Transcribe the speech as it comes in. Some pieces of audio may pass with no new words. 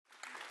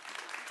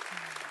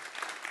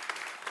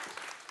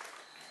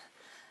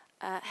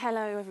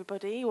Hello,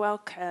 everybody.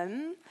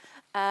 Welcome.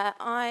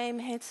 I'm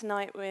here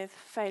tonight with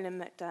Phelan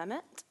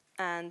McDermott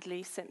and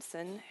Lee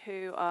Simpson,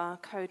 who are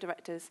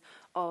co-directors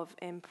of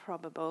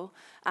Improbable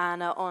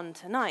and are on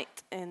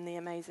tonight in the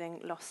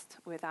amazing Lost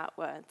Without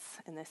Words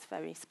in this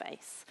very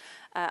space.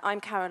 I'm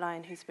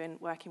Caroline, who's been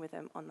working with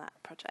them on that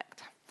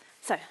project.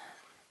 So,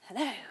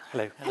 hello.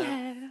 Hello.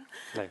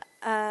 Hello.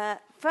 Hello.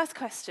 First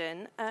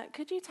question,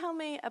 could you tell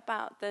me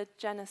about the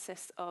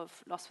genesis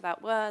of Lost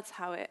Without Words,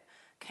 how it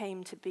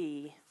came to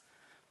be?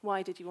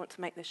 Why did you want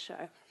to make this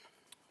show?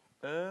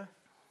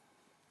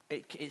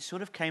 It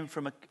sort of came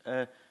from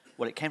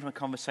it came from a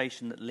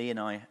conversation that Lee and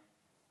I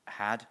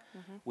had,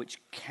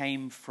 which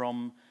came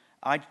from,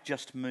 I'd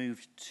just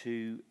moved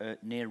to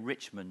near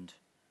Richmond,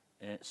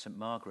 St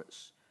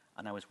Margaret's,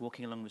 and I was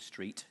walking along the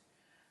street,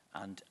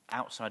 and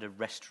outside a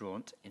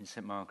restaurant in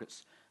St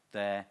Margaret's,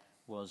 there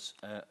was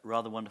a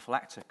rather wonderful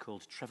actor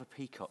called Trevor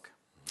Peacock,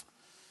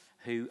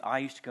 who I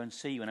used to go and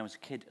see when I was a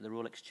kid at the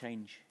Royal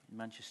Exchange in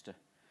Manchester.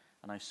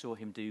 And I saw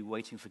him do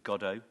Waiting for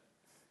Godot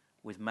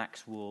with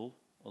Max Wall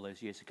all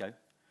those years ago.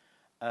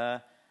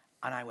 And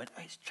I went,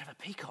 oh, it's Trevor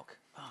Peacock.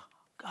 Oh,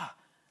 God,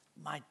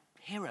 my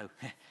hero.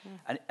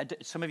 And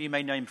some of you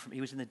may know him from,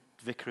 he was in The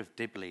Vicar of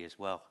Dibley as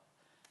well.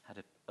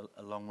 Had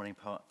a long-running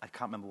part. I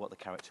can't remember what the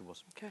character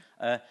was.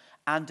 Okay.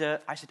 And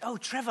I said, oh,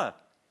 Trevor.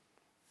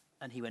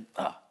 And he went,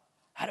 oh,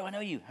 how do I know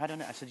you? How do I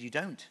know? I said, you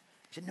don't.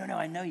 He said, no,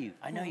 I know you.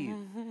 I know you.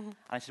 And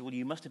I said, well,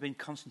 you must have been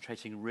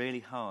concentrating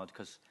really hard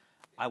because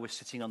I was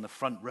sitting on the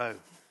front row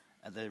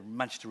at the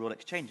Manchester Royal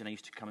Exchange, and I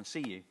used to come and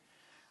see you.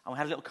 And we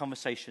had a little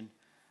conversation,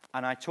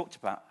 and I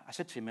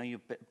said to him, are you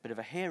a bit of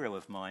a hero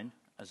of mine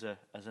as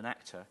an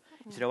actor?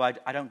 He said, oh,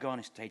 I don't go on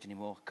a stage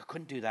anymore. I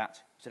couldn't do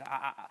that. He said,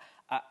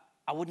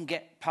 I wouldn't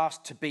get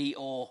past to be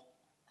or...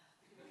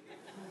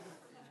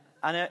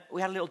 And we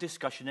had a little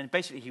discussion, and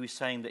basically he was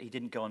saying that he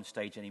didn't go on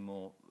stage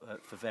anymore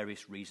for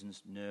various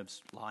reasons,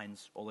 nerves,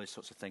 lines, all those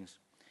sorts of things.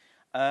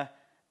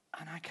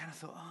 And I kind of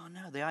thought, oh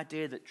no, the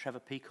idea that Trevor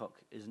Peacock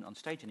isn't on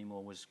stage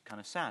anymore was kind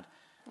of sad.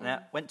 And I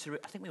went to,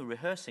 I think we were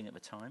rehearsing at the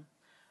time,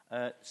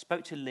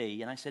 spoke to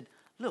Lee, and I said,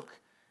 look,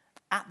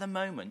 at the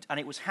moment, and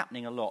it was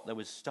happening a lot, there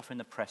was stuff in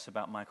the press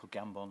about Michael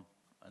Gambon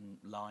and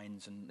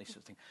lines and this sort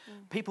of thing.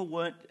 People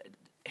weren't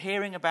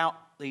hearing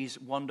about these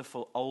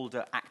wonderful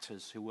older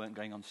actors who weren't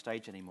going on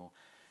stage anymore.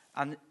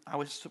 And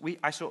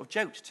I sort of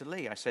joked to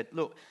Lee, I said,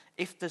 look,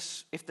 if the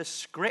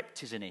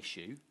script is an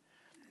issue,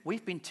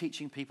 we've been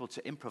teaching people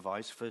to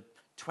improvise for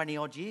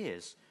 20-odd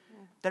years.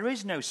 There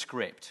is no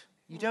script.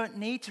 You don't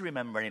need to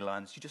remember any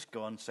lines. You just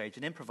go on stage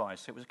and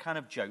improvise. So it was a kind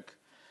of joke.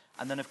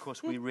 And then, of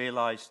course, we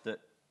realised that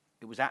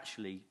it was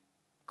actually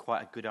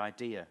quite a good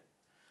idea.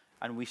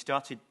 And we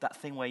started that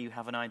thing where you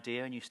have an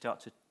idea and you start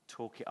to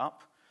talk it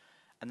up.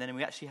 And then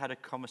we actually had a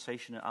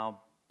conversation at our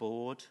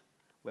board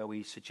where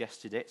we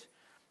suggested it.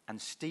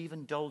 And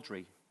Stephen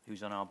Daldry,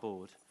 who's on our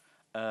board,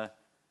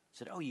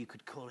 said, oh, you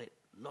could call it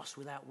Lost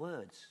Without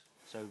Words.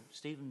 So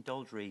Stephen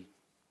Daldry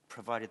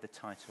provided the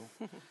title,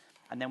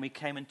 and then we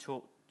came and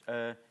talked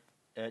to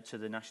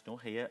the National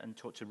here and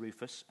talked to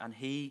Rufus, and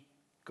he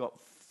got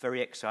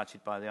very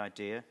excited by the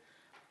idea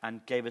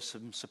and gave us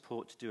some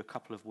support to do a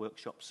couple of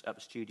workshops at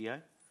the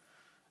studio,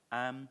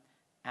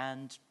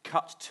 and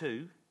cut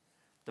to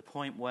the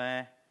point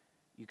where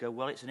you go,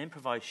 well, it's an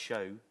improvised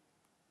show.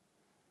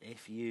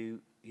 If you're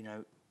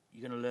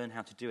going to learn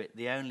how to do it,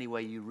 the only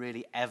way you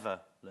really ever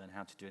learn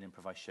how to do an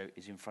improvised show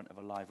is in front of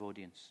a live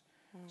audience.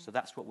 So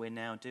that's what we're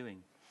now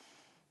doing.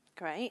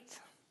 Great.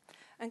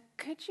 And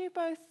could you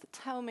both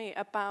tell me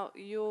about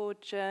your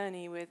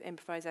journey with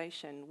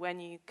improvisation, when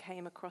you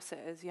came across it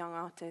as young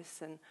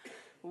artists and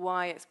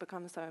why it's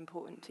become so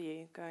important to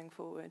you going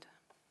forward?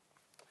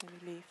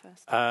 Maybe Lee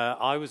first.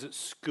 I was at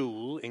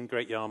school in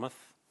Great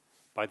Yarmouth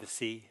by the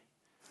sea,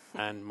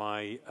 and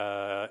my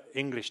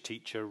English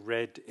teacher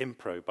read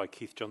Impro by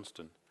Keith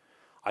Johnston.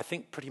 I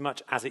think pretty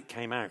much as it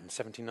came out in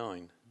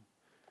 '79.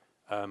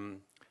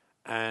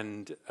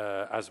 And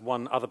as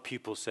one other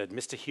pupil said,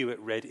 Mr. Hewitt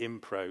read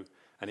Impro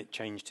and it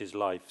changed his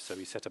life, so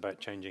he set about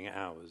changing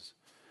ours.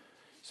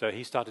 So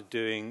he started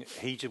doing,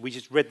 we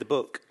just read the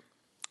book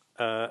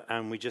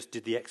and we just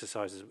did the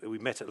exercises. We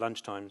met at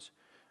lunchtimes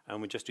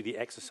and we just do the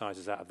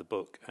exercises out of the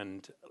book.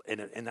 And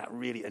in that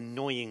really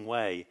annoying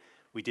way,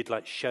 we did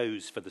like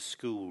shows for the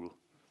school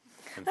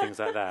and things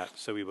like that.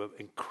 So we were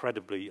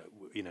incredibly,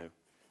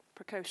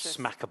 precocious,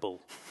 smackable.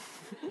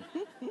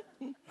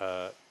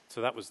 So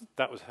that was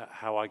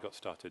how I got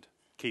started.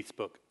 Keith's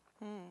book.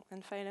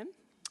 And Phelan?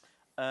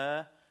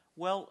 I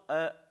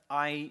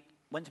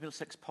went to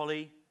Middlesex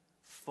Poly,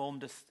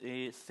 formed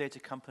a theatre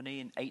company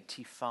in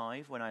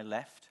 '85 when I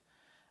left,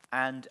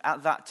 and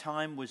at that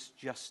time was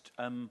just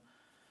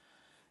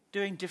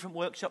doing different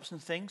workshops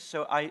and things.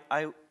 So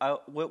I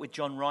worked with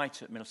John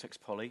Wright at Middlesex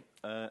Poly,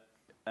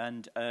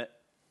 and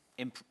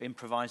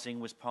improvising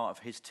was part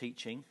of his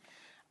teaching.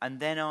 And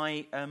then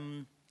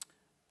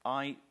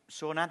I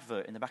saw an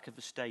advert in the back of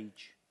the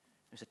stage.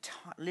 It was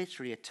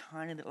literally a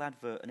tiny little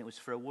advert, and it was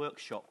for a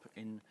workshop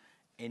in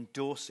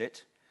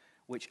Dorset,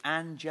 which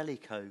Anne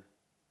Jellicoe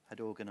had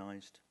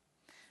organised.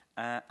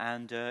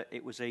 and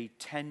it was a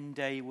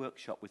 10-day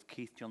workshop with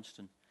Keith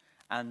Johnston.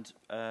 And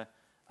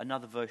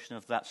another version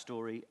of that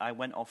story, I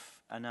went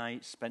off and I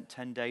spent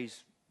 10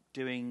 days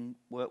doing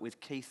work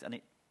with Keith, and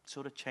it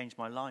sort of changed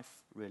my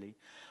life, really.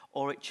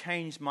 Or it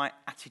changed my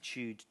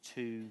attitude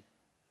to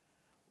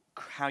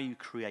how you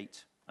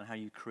create and how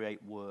you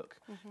create work.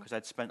 Because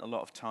I'd spent a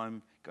lot of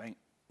time going,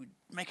 we'd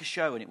make a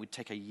show, and it would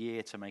take a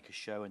year to make a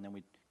show, and then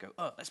we'd go,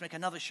 oh, let's make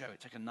another show.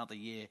 It'd take another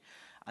year.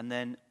 And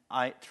then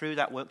through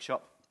that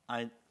workshop,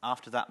 I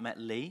after that met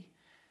Lee,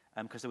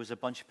 because there was a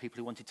bunch of people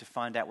who wanted to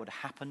find out what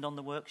happened on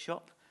the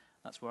workshop.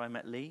 That's where I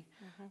met Lee.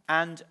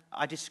 And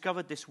I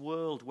discovered this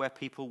world where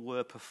people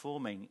were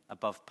performing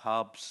above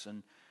pubs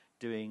and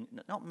doing,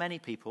 not many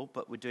people,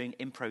 but were doing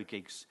improv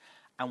gigs.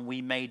 And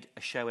we made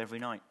a show every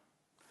night.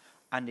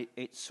 And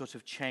it sort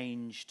of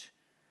changed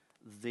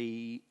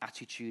the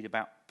attitude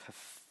about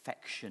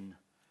perfection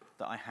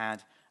that I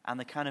had, and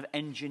the kind of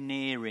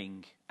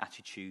engineering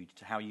attitude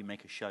to how you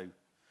make a show.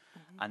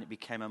 And it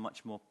became a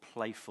much more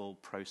playful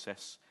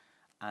process,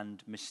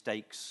 and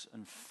mistakes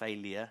and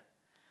failure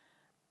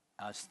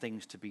as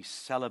things to be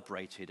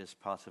celebrated as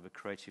part of a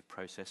creative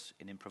process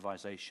in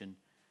improvisation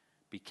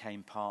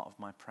became part of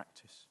my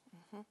practice.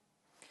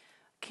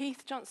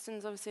 Keith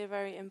Johnston's obviously a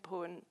very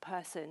important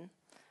person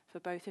for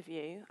both of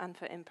you and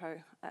for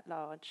impro at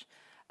large.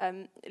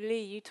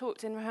 Lee, you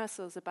talked in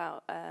rehearsals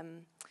about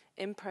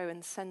impro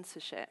and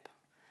censorship,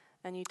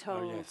 and you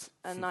told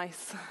a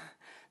nice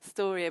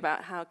story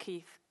about how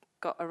Keith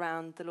got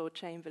around the Lord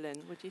Chamberlain.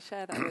 Would you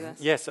share that with us?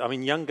 Yes, I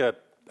mean, younger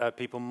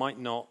people might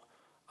not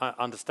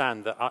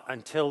understand that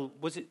until,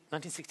 was it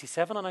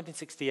 1967 or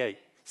 1968?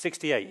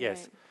 68,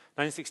 yes.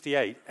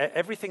 1968,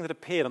 everything that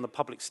appeared on the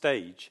public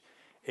stage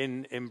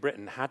in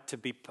Britain had to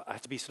be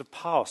sort of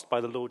passed by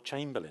the Lord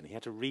Chamberlain. He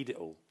had to read it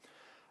all.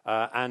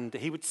 And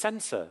he would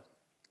censor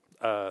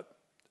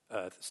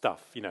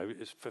stuff, you know,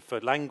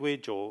 for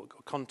language or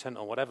content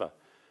or whatever.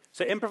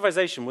 So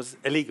improvisation was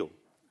illegal.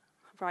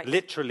 Right.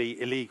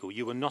 Literally illegal.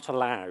 You were not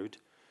allowed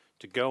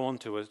to go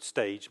onto a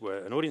stage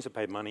where an audience had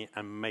paid money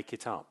and make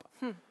it up.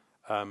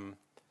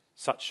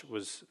 Such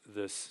was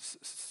the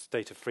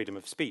state of freedom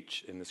of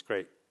speech in this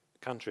great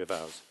country of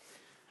ours.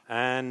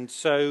 And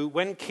so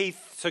when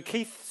Keith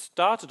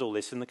started all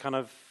this in the kind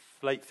of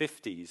late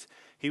 50s.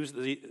 He was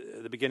at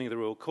the beginning of the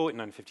Royal Court in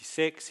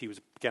 1956. He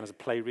began as a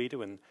play reader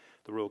when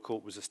the Royal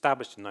Court was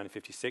established in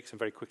 1956, and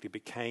very quickly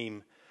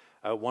became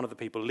one of the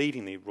people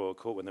leading the Royal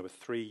Court when there were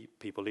 3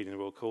 people leading the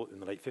Royal Court in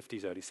the late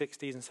 50s, early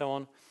 60s, and so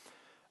on.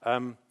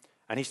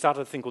 And he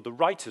started a thing called the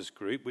Writers'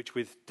 Group, which,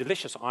 with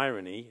delicious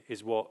irony,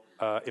 is what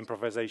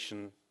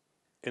improvisation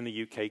in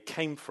the UK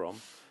came from,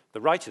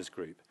 the Writers'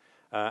 Group.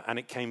 And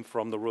it came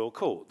from the Royal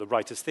Court, the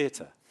Writers'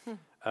 Theatre.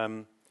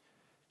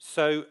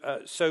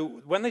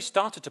 So when they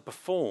started to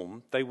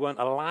perform, they weren't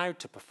allowed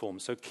to perform.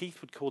 So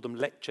Keith would call them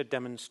lecture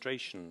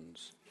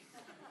demonstrations.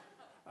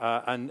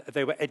 And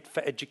they were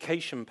for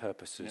education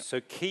purposes. Yep.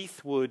 So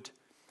Keith would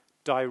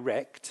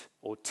direct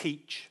or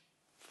teach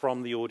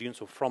from the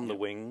audience or from the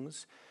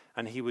wings,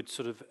 and he would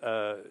sort of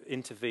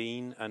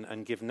intervene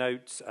and give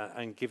notes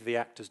and give the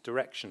actors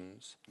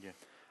directions. Yeah.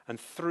 And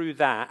through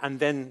that, and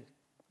then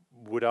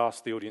would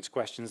ask the audience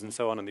questions and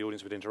so on, and the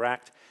audience would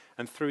interact.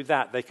 And through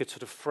that, they could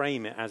sort of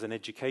frame it as an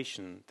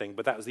education thing,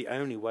 but that was the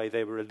only way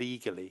they were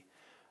illegally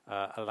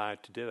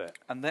allowed to do it.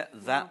 And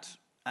that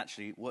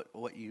actually, what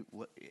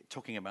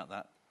talking about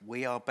that,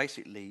 we are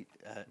basically,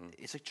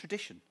 it's a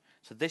tradition.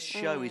 So this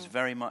show is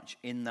very much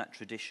in that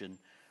tradition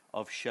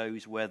of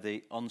shows where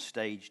the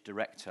on-stage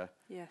director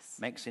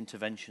makes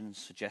interventions,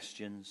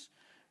 suggestions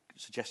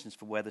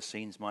for where the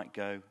scenes might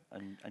go,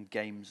 and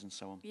games and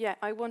so on. Yeah,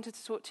 I wanted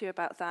to talk to you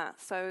about that.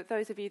 So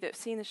those of you that have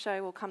seen the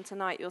show will come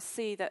tonight, you'll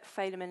see that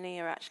Phelim and Lee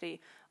are actually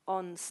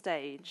on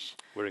stage.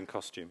 We're in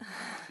costume.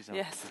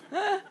 Yes.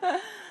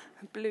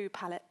 Blue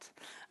palette.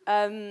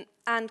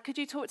 And could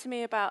you talk to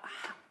me about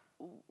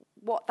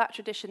what that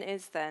tradition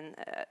is then?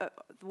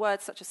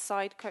 Words such as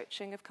side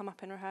coaching have come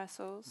up in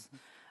rehearsals.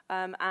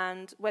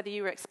 And whether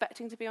you were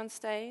expecting to be on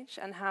stage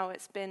and how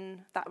it's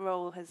been, that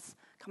role has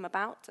come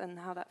about and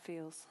how that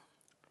feels.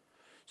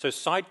 So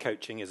side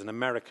coaching is an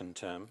American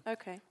term,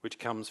 which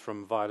comes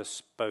from Viola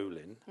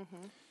Spolin.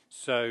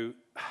 So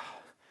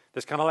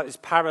there's kind of like these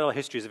parallel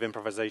histories of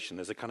improvisation.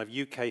 There's a kind of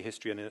UK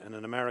history and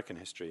an American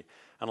history.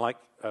 And like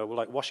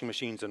washing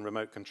machines and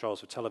remote controls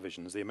for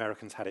televisions, the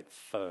Americans had it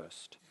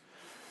first.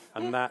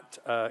 And that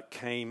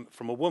came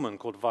from a woman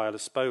called Viola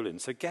Spolin.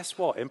 So guess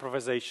what?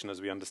 Improvisation, as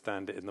we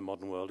understand it in the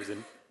modern world,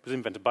 was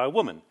invented by a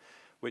woman,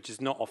 which is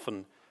not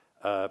often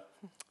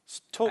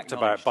talked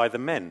about by the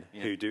men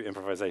who do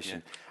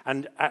improvisation.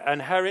 And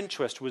her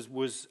interest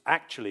was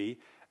actually,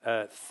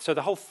 so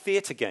the whole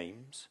theatre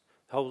games,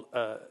 the whole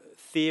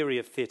theory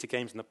of theatre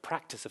games and the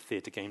practice of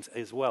theatre games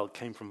as well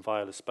came from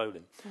Viola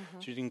Spolin.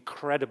 She's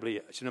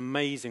an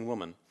amazing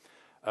woman.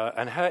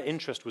 And her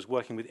interest was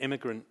working with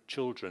immigrant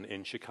children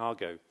in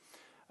Chicago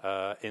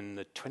in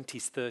the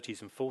 20s,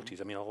 30s, and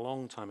 40s. I mean, a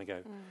long time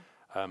ago.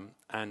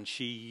 And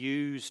she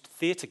used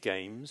theatre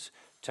games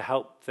to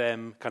help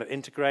them kind of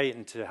integrate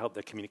and to help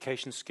their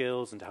communication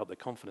skills and to help their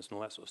confidence and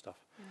all that sort of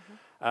stuff.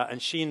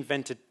 And she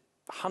invented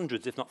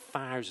hundreds, if not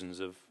thousands,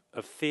 of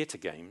theatre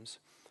games,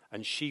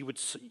 and she would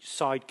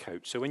side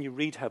coach. So when you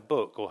read her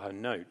book or her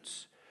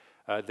notes,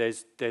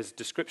 there's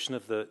description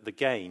of the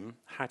game,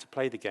 how to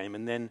play the game,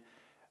 and then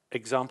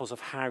examples of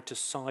how to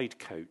side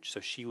coach. So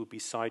she would be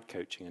side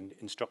coaching and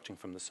instructing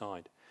from the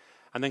side.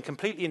 And then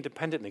completely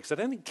independently, because I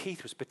don't think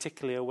Keith was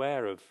particularly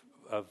aware of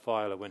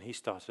Viola when he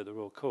started at the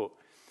Royal Court,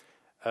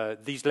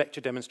 these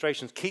lecture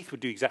demonstrations, Keith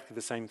would do exactly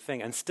the same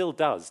thing, and still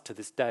does to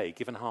this day,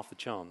 given half the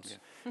chance.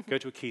 Yeah. Go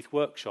to a Keith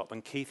workshop,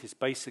 and Keith is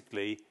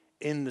basically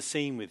in the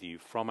scene with you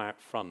from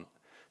out front,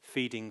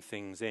 feeding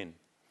things in.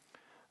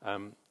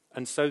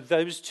 And so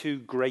those two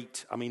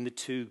great, the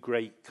two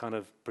great kind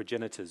of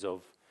progenitors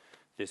of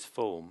this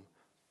form,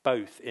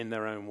 both in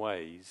their own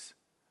ways,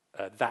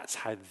 that's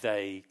how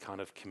they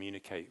kind of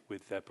communicate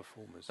with their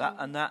performers.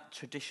 That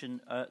tradition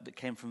that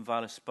came from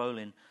Viola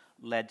Spolin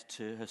led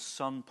to her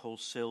son, Paul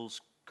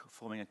Sills,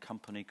 forming a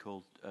company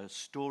called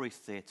Story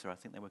Theatre, I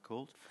think they were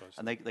called.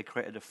 And they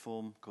created a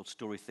form called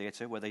Story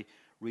Theatre where they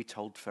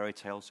retold fairy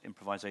tales,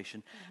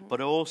 improvisation,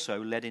 but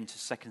also led into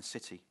Second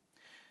City.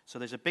 So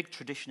there's a big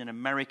tradition in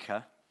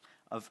America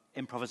of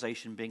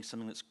improvisation being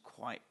something that's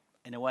quite,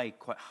 in a way,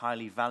 quite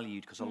highly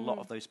valued, because a lot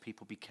of those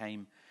people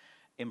became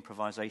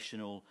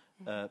improvisational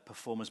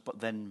performers, but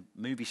then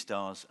movie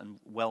stars and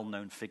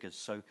well-known figures.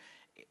 So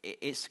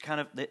it's kind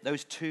of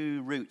those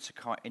two routes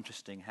are quite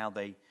interesting. How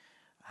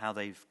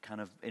they've kind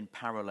of in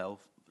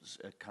parallel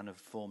kind of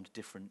formed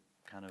different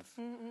kind of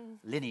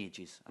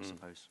lineages, I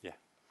suppose. Yeah.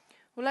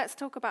 Well, let's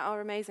talk about our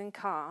amazing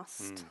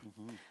cast.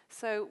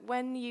 So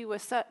when you were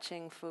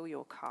searching for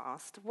your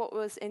cast, what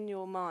was in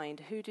your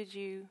mind?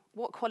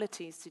 What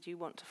qualities did you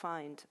want to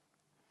find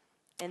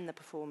in the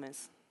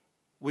performers?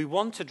 We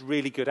wanted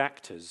really good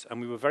actors,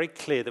 and we were very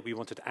clear that we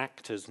wanted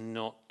actors,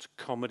 not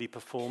comedy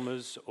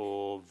performers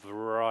or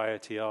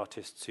variety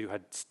artists who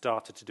had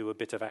started to do a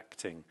bit of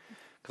acting.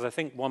 Because I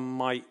think one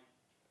might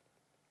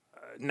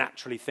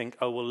naturally think,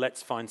 oh, well,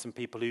 let's find some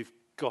people who've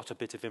got a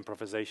bit of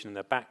improvisation in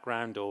their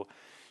background. Or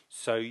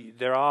so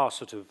there are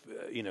sort of,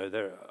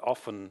 there are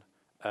often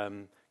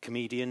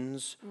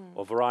comedians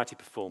or variety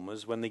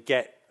performers, when they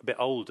get a bit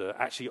older,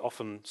 actually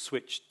often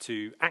switch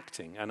to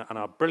acting and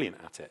are brilliant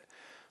at it.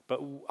 But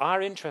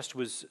our interest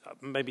was,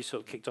 maybe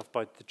sort of kicked off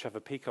by the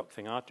Trevor Peacock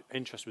thing, our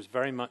interest was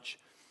very much,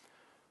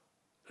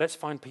 let's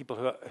find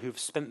people who've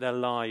spent their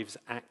lives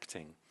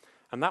acting.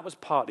 And that was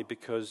partly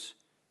because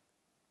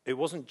it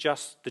wasn't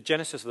just, the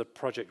genesis of the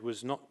project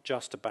was not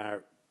just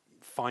about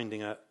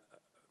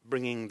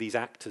bringing these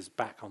actors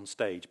back on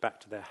stage,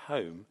 back to their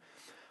home,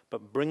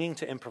 but bringing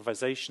to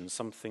improvisation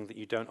something that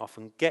you don't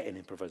often get in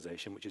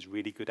improvisation, which is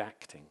really good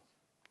acting.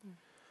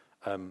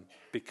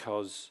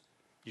 Because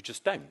you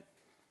just don't.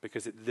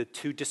 Because the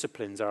two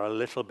disciplines are a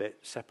little bit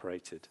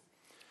separated.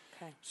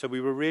 Okay. So we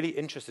were really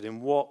interested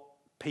in what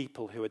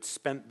people who had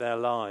spent their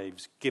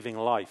lives giving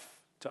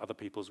life to other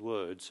people's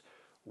words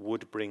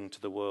would bring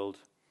to the world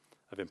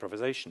of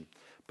improvisation.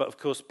 But of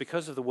course,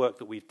 because of the work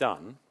that we've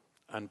done,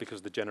 and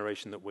because of the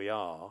generation that we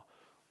are,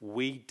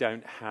 we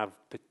don't have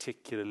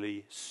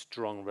particularly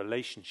strong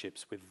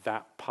relationships with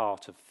that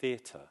part of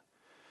theatre.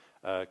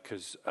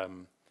 Because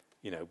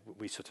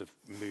we sort of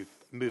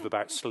move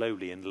about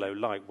slowly in low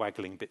light,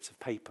 waggling bits of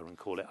paper and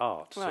call it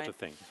art, sort of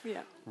thing,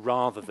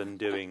 rather than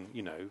doing,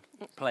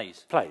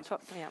 plays.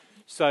 Yeah.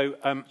 So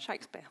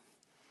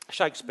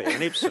Shakespeare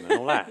and Ibsen and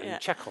all that, and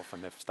Chekhov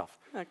and their stuff.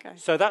 Okay.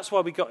 So that's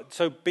why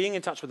being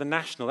in touch with the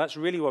National, that's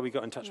really why we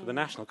got in touch with the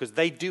National, because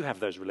they do have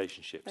those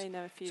relationships. They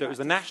know a few. So it was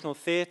the National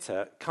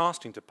Theatre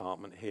casting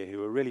department here, who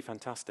were really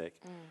fantastic,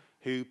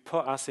 who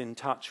put us in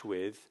touch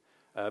with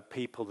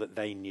people that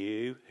they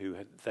knew,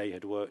 they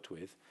had worked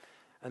with.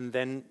 And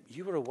then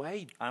you were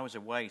away. I was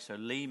away, so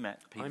Lee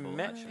met people. I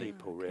met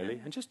people,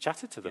 really, and just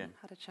chatted to them.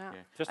 Had a chat.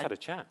 Had a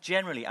chat.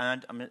 Generally,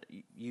 and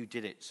you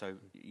did it, so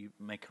you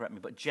may correct me,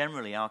 but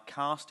generally our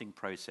casting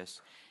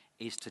process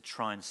is to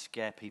try and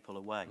scare people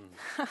away.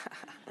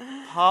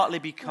 Partly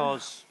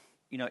because,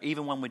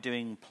 even when we're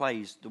doing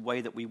plays, the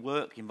way that we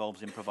work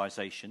involves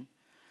improvisation.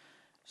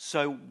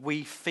 So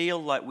we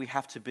feel like we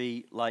have to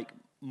be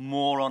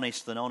more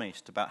honest than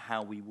honest about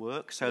how we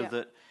work, so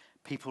that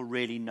people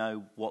really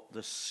know what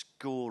the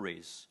score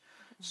is.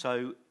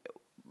 So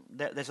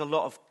there's a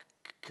lot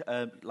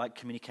of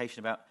communication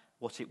about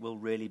what it will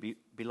really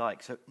be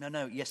like. So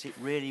yes, it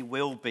really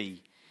will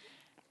be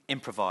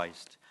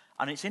improvised.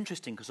 And it's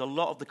interesting because a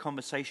lot of the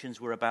conversations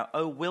were about,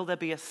 will there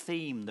be a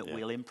theme that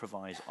we'll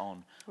improvise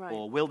on? Right.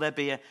 Or will there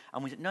be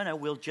and we said, no,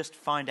 we'll just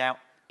find out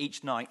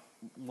each night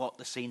what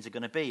the scenes are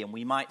going to be. And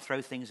we might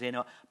throw things in,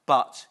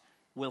 but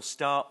we'll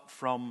start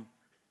from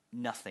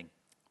nothing.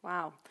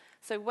 Wow.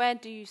 So where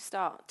do you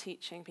start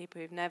teaching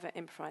people who've never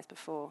improvised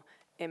before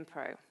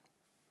impro?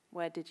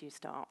 Where did you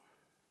start?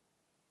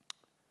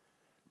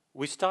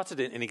 We started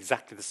it in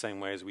exactly the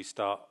same way as we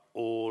start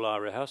all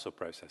our rehearsal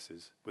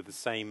processes, with the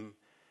same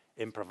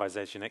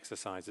improvisation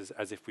exercises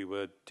as if we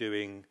were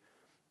doing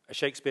a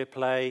Shakespeare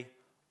play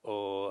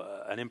or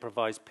an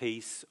improvised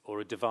piece, or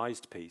a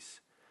devised piece.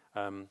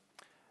 So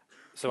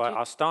Could you-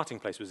 our starting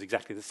place was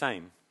exactly the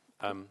same.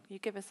 You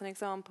give us an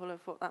example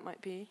of what that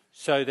might be?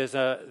 So there's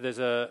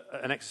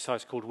an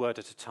exercise called Word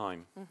at a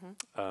Time,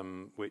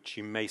 which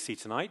you may see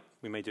tonight.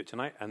 We may do it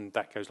tonight, and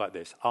that goes like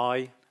this: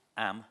 I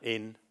Am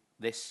in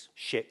this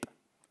ship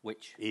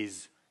which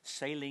is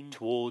sailing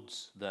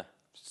towards the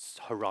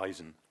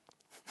horizon.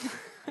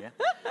 yeah.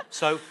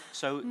 So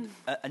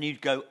and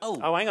you'd go,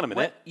 oh, hang on a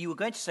minute. You were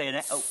going to say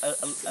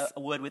a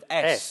word with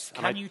S. S,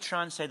 and Can you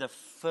try and say the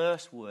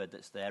first word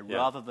that's there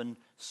rather than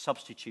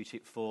substitute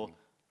it for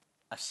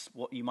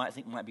what you might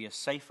think might be a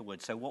safer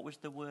word? So what was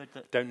the word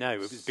that? Don't know.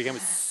 It began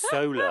with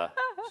solar.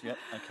 Yeah.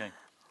 Okay.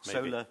 Maybe.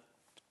 Solar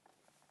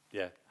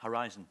Yeah,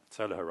 horizon.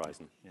 solar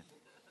horizon.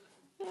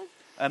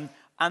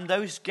 And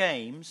those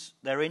games,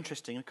 they're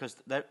interesting because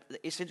the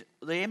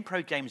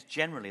impro games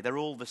generally, they're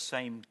all the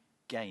same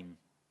game.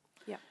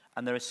 Yeah.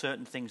 And there are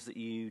certain things that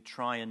you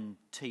try and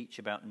teach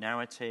about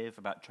narrative,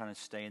 about trying to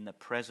stay in the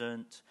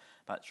present,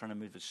 about trying to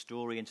move the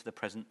story into the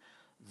present,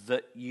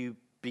 that you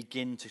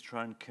begin to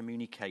try and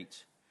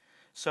communicate.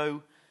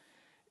 So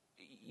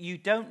you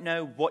don't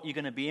know what you're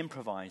going to be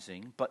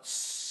improvising, but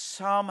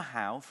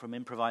somehow from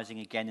improvising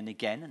again and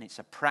again, and it's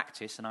a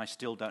practice and I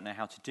still don't know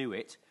how to do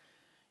it,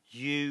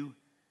 you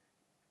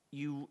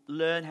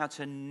learn how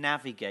to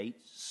navigate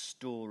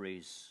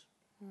stories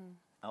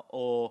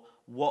or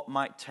what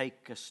might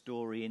take a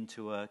story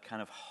into a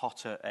kind of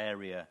hotter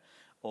area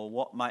or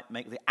what might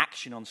make the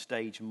action on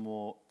stage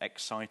more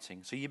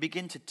exciting. So you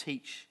begin to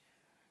teach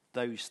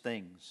those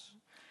things.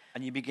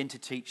 And you begin to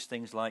teach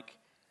things like,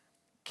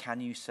 can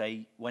you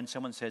say, when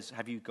someone says,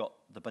 have you got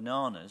the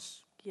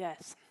bananas?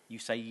 Yes. You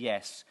say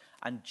yes.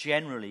 And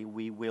generally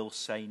we will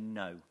say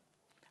no.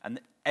 And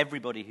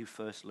everybody who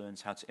first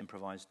learns how to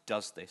improvise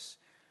does this.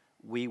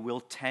 We will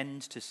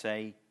tend to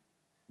say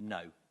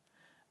no.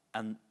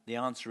 And the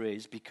answer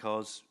is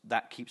because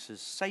that keeps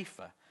us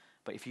safer.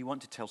 But if you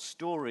want to tell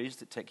stories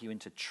that take you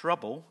into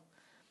trouble,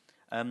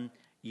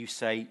 you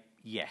say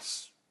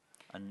yes.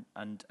 And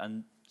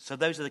so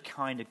those are the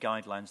kind of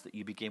guidelines that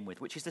you begin with,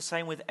 which is the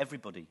same with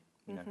everybody.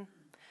 You know.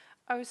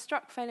 I was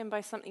struck, Phelan,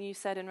 by something you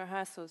said in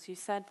rehearsals. You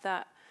said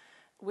that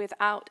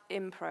without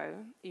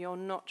impro, you're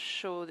not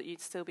sure that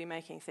you'd still be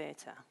making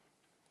theatre.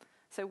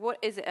 So what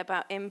is it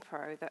about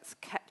impro that's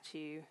kept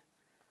you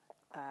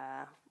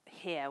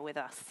here with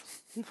us?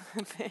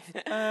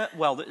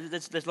 Well,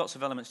 there's lots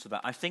of elements to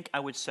that. I think I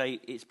would say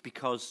it's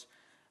because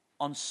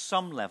on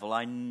some level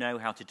I know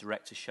how to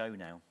direct a show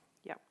now.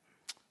 Yep.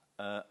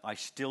 I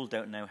still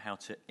don't know how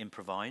to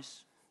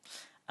improvise,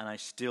 and I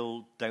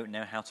still don't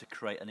know how to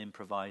create an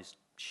improvised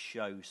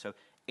show. So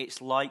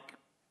it's like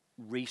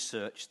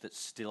research that's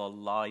still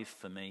alive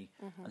for me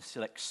and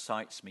still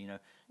excites me. You know,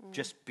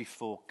 just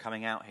before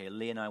coming out here,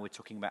 Lee and I were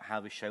talking about how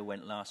the show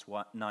went last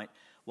night,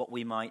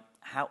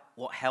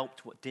 what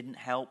helped, what didn't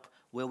help.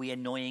 Were we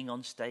annoying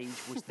on stage?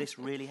 Was this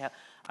really help?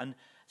 And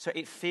so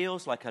it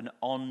feels like an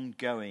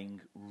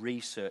ongoing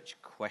research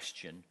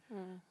question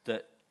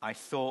that I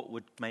thought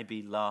would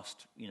maybe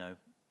last,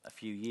 a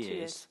few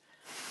years.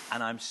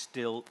 And I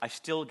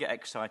still get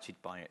excited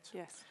by it.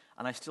 Yes.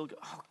 And I still go,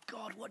 oh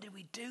God, what did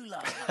we do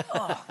last night?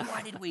 Oh,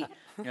 why did we?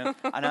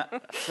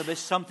 So there's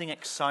something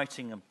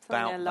exciting about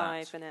Something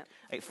alive that. in it.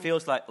 It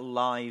feels like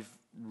live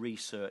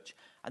research.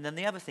 And then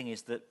the other thing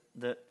is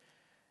that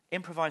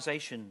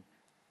improvisation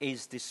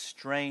is this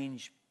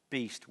strange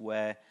beast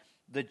where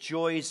the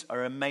joys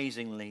are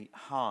amazingly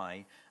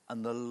high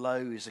and the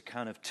lows are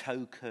kind of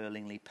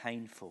toe-curlingly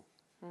painful.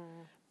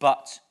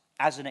 But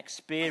as an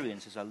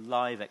experience, as a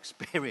live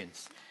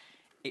experience,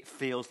 it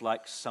feels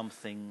like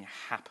something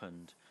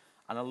happened.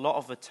 And a lot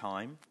of the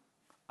time,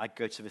 I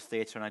go to the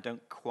theatre and I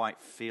don't quite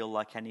feel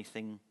like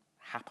anything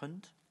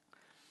happened.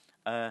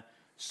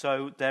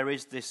 So there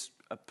is this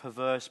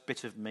perverse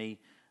bit of me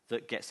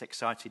that gets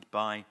excited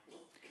by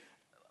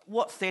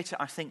what theatre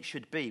I think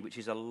should be, which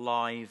is a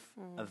live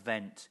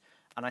event.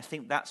 And I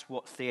think that's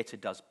what theatre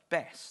does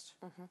best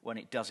when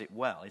it does it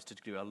well, is to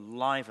do a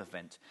live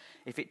event.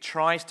 If it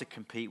tries to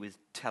compete with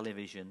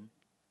television,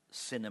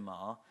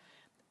 cinema,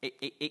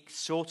 it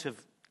sort of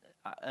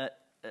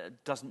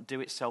doesn't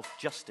do itself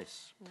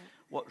justice.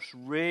 What's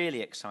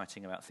really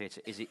exciting about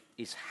theatre is it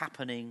is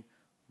happening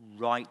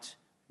right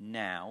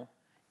now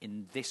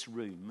in this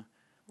room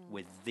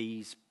with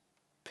these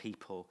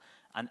people.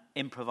 And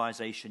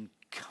improvisation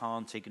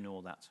can't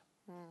ignore that.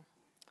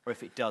 Or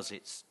if it does,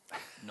 it's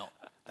not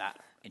that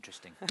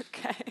interesting.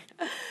 Okay.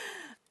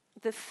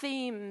 The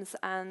themes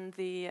and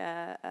the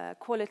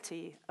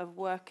quality of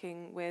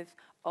working with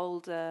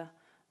older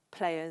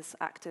players,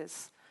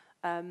 actors,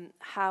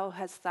 how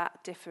has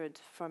that differed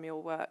from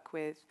your work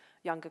with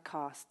younger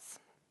casts?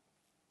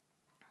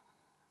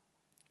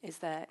 Is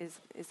there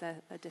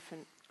a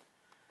different?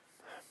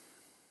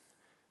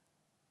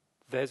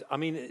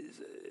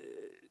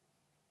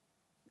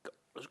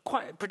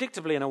 Quite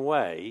predictably in a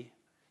way,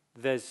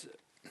 there's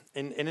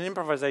in an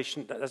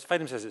improvisation, as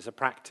Phelan says, it's a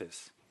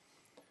practice,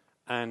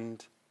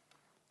 and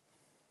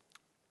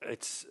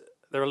it's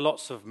there are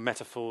lots of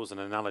metaphors and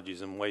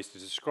analogies and ways to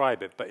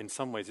describe it, but in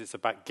some ways it's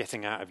about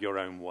getting out of your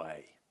own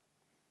way.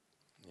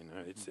 You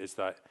know, it's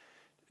that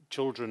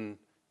children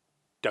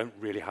don't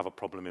really have a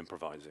problem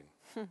improvising.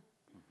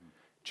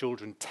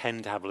 Children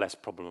tend to have less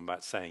problem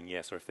about saying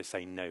yes, or if they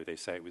say no, they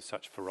say it with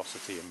such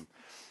ferocity and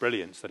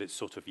brilliance that it's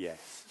sort of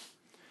yes.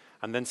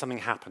 And then something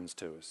happens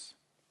to us.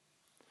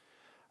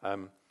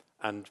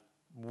 And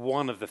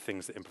one of the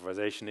things that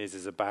improvisation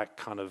is about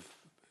kind of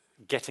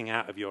getting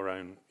out of your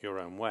own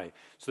way.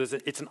 So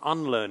it's an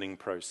unlearning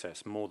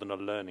process more than a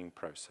learning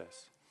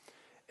process.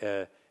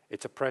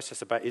 It's a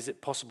process about, is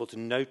it possible to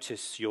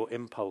notice your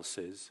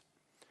impulses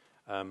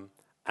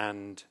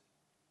and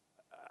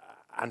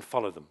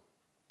follow them,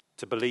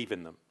 to believe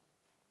in them?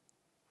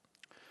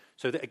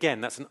 So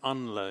again, that's an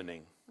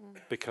unlearning,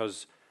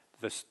 because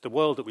the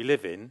world that we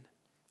live in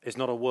is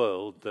not a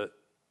world that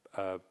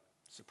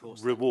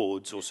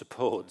rewards or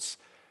supports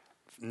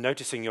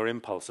noticing your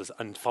impulses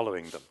and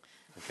following them.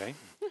 Okay,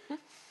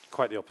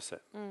 quite the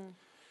opposite.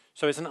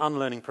 So it's an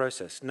unlearning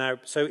process. Now,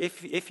 so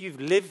if you've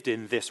lived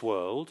in this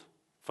world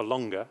for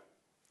longer,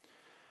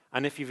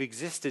 and if you've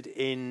existed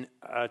in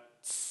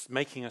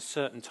making a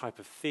certain type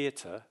of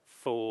theatre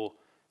for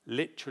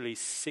literally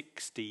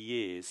 60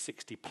 years,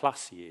 60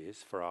 plus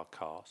years for our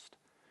cast,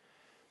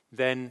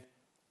 then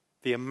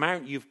the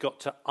amount you've got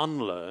to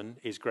unlearn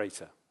is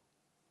greater.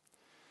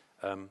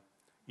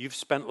 You've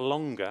spent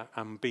longer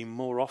and been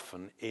more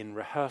often in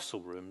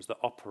rehearsal rooms that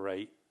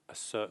operate a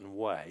certain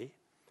way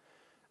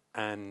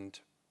and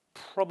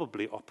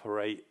probably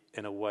operate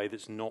in a way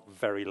that's not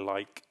very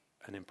like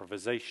an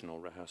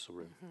improvisational rehearsal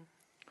room.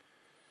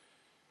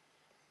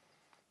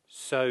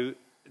 So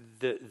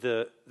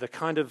the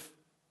kind of,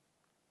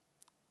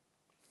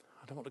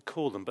 I don't want to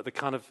call them, but the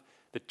kind of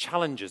the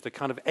challenges, the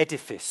kind of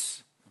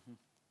edifice,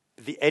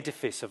 the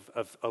edifice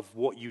of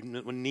what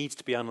needs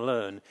to be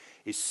unlearned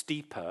is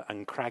steeper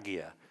and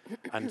craggier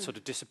and sort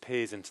of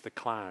disappears into the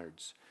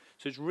clouds.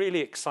 So it's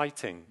really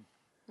exciting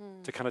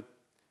to kind of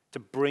to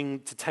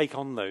take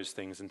on those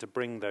things and to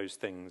bring those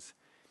things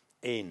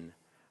in.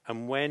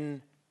 And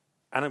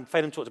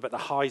Phelim talked about the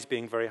highs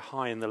being very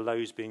high and the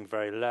lows being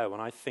very low.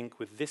 And I think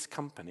with this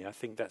company, I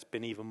think that's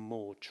been even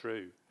more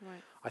true.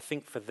 Right. I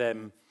think for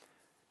them,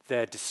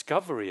 their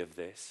discovery of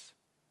this,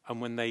 and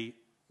when they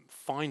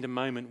find a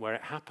moment where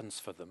it happens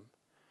for them,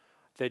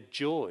 their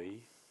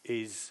joy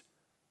is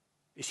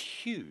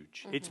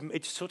huge.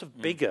 It's sort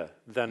of bigger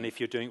than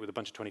if you're doing it with a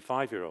bunch of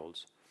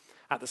 25-year-olds.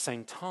 At the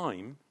same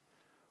time,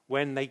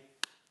 when they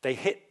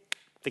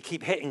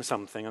keep hitting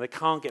something and they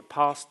can't get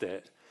past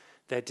it,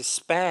 their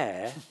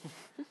despair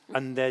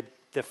and their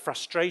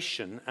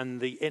frustration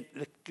and the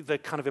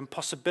kind of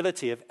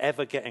impossibility of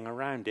ever getting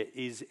around it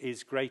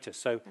is greater.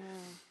 So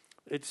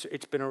it's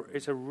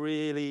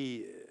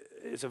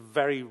a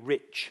very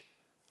rich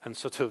and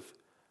sort of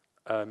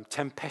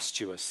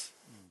tempestuous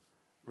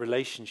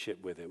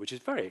relationship with it, which is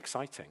very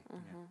exciting.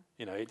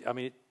 You know,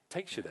 it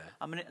takes you there.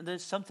 I mean,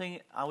 there's something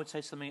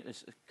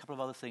there's a couple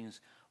of other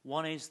things.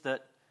 One is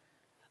that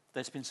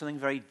there's been something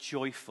very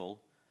joyful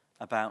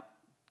about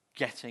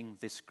getting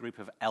this group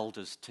of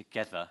elders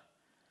together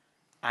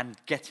and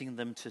getting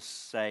them to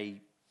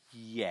say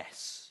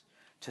yes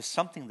to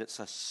something that's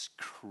a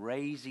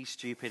crazy,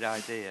 stupid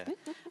idea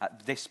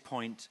at this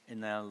point in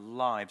their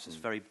lives is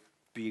very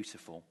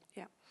beautiful.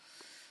 Yeah.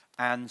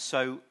 And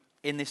so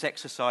in this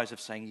exercise of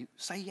saying,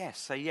 say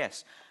yes,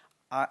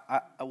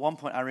 at one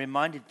point I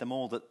reminded them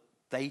all that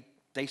they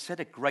said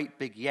a great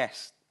big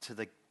yes to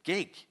the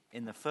gig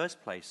in the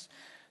first place.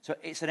 So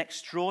it's an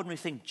extraordinary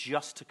thing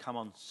just to come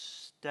on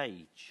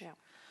stage. Yeah.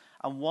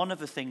 And one of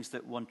the things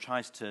that one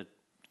tries to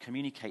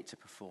communicate to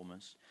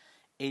performers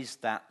is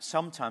that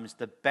sometimes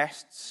the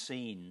best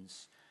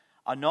scenes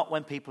are not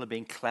when people are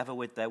being clever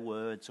with their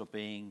words or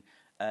being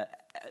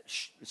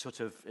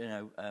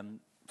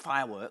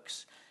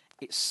fireworks.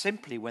 It's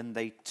simply when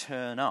they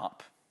turn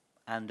up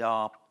and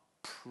are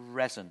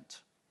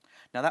present.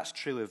 Now, that's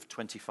true of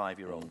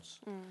 25-year-olds.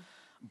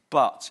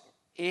 But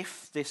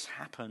if this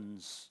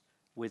happens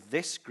with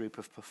this group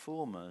of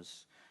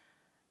performers,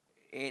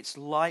 it's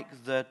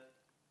like the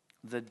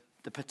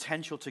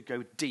potential to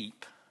go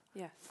deep,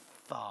 Yes.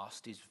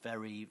 fast, is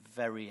very,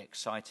 very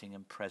exciting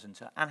and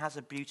present and has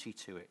a beauty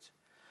to it.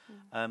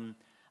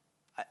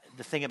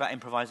 The thing about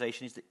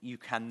improvisation is that you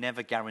can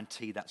never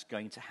guarantee that's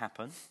going to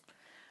happen.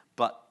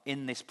 But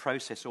in this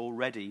process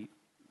already,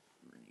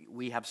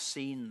 we have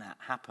seen that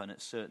happen at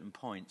certain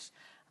points.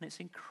 And it's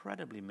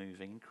incredibly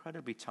moving,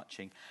 incredibly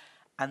touching.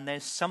 And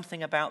there's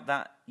something about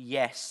that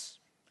yes,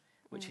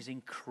 which is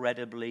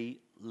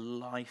incredibly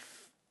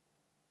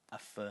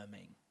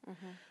life-affirming.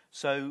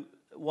 So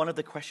one of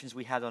the questions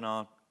we had on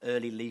our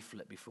early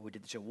leaflet before we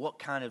did the show, what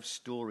kind of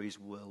stories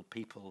will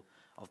people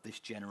of this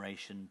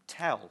generation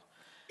tell?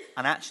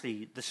 And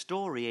actually, the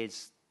story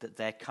is that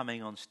they're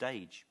coming on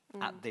stage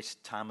at this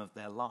time of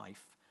their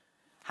life,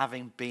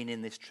 having been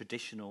in this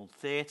traditional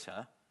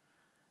theatre,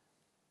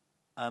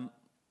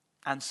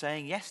 and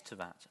saying yes to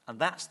that. And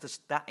that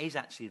is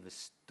actually the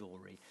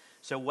story.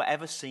 So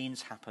whatever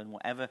scenes happen,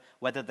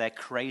 whether they're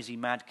crazy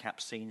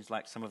madcap scenes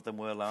like some of them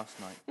were last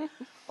night,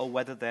 or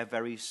whether they're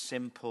very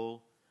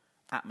simple,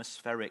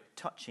 atmospheric,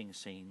 touching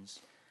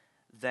scenes,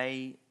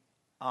 they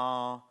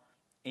are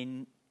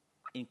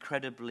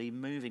incredibly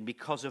moving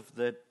because of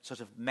the sort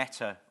of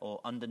meta or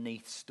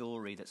underneath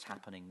story that's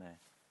happening there.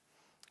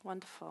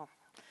 Wonderful.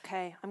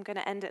 Okay, I'm going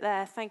to end it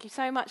there. Thank you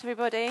so much,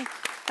 everybody.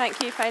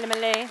 Thank you, Phelim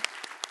and Lee.